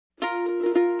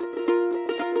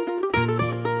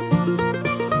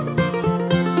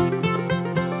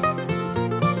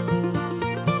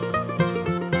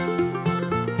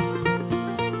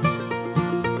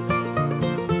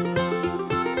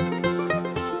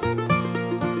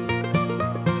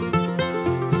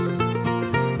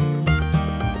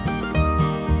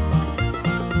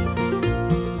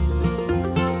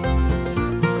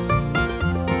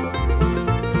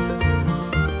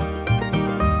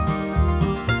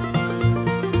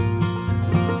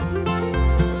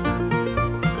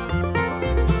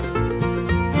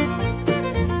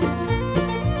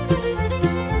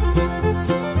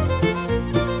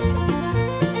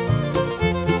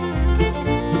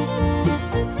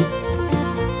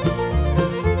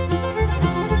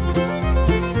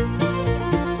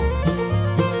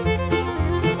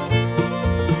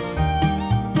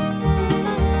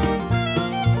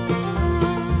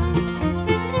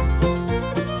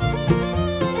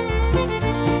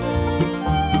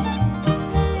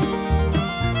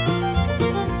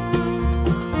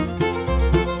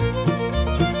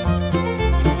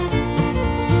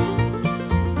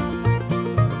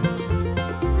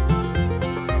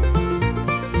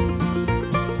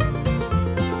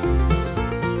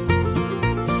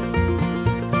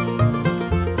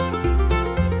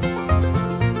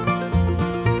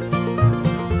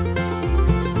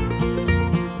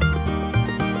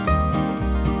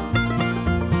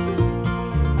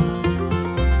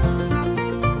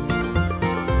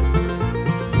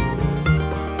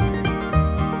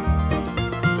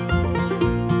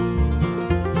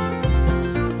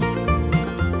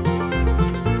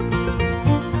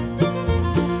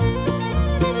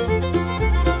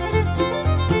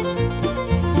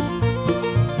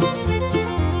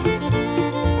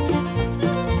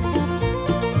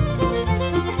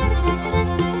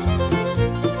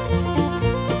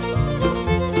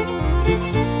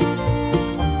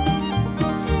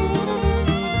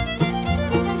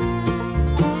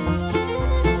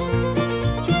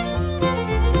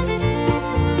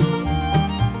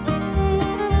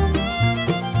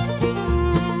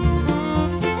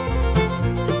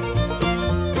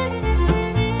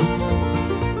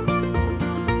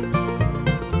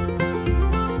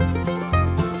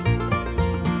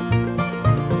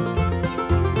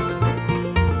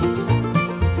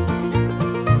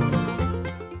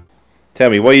Tell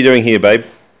me, what are you doing here, babe?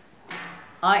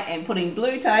 I am putting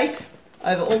blue tape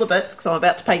over all the bits because I'm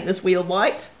about to paint this wheel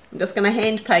white. I'm just going to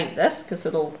hand paint this because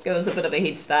it'll give us a bit of a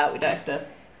head start. We don't have to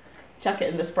chuck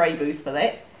it in the spray booth for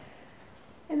that.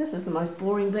 And this is the most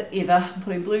boring bit ever. I'm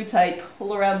putting blue tape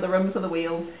all around the rims of the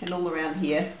wheels and all around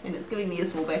here, and it's giving me a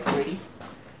sore back already.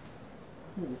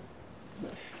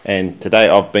 And today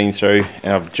I've been through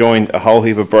and I've joined a whole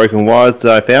heap of broken wires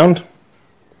that I found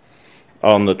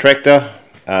on the tractor.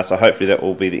 So hopefully that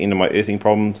will be the end of my earthing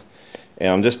problems. And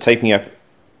I'm just taping up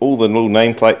all the little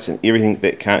nameplates and everything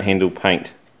that can't handle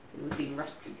paint.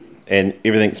 And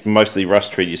everything's mostly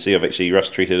rust treated. You see I've actually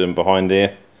rust treated them behind there.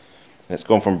 And it's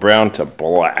gone from brown to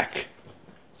black.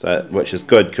 So, which is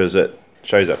good because it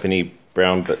shows up any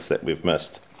brown bits that we've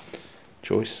missed.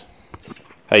 Joyce?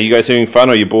 Hey, you guys having fun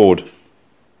or are you bored?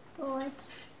 Bored.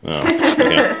 Oh,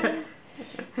 okay.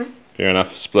 Fair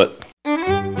enough, split.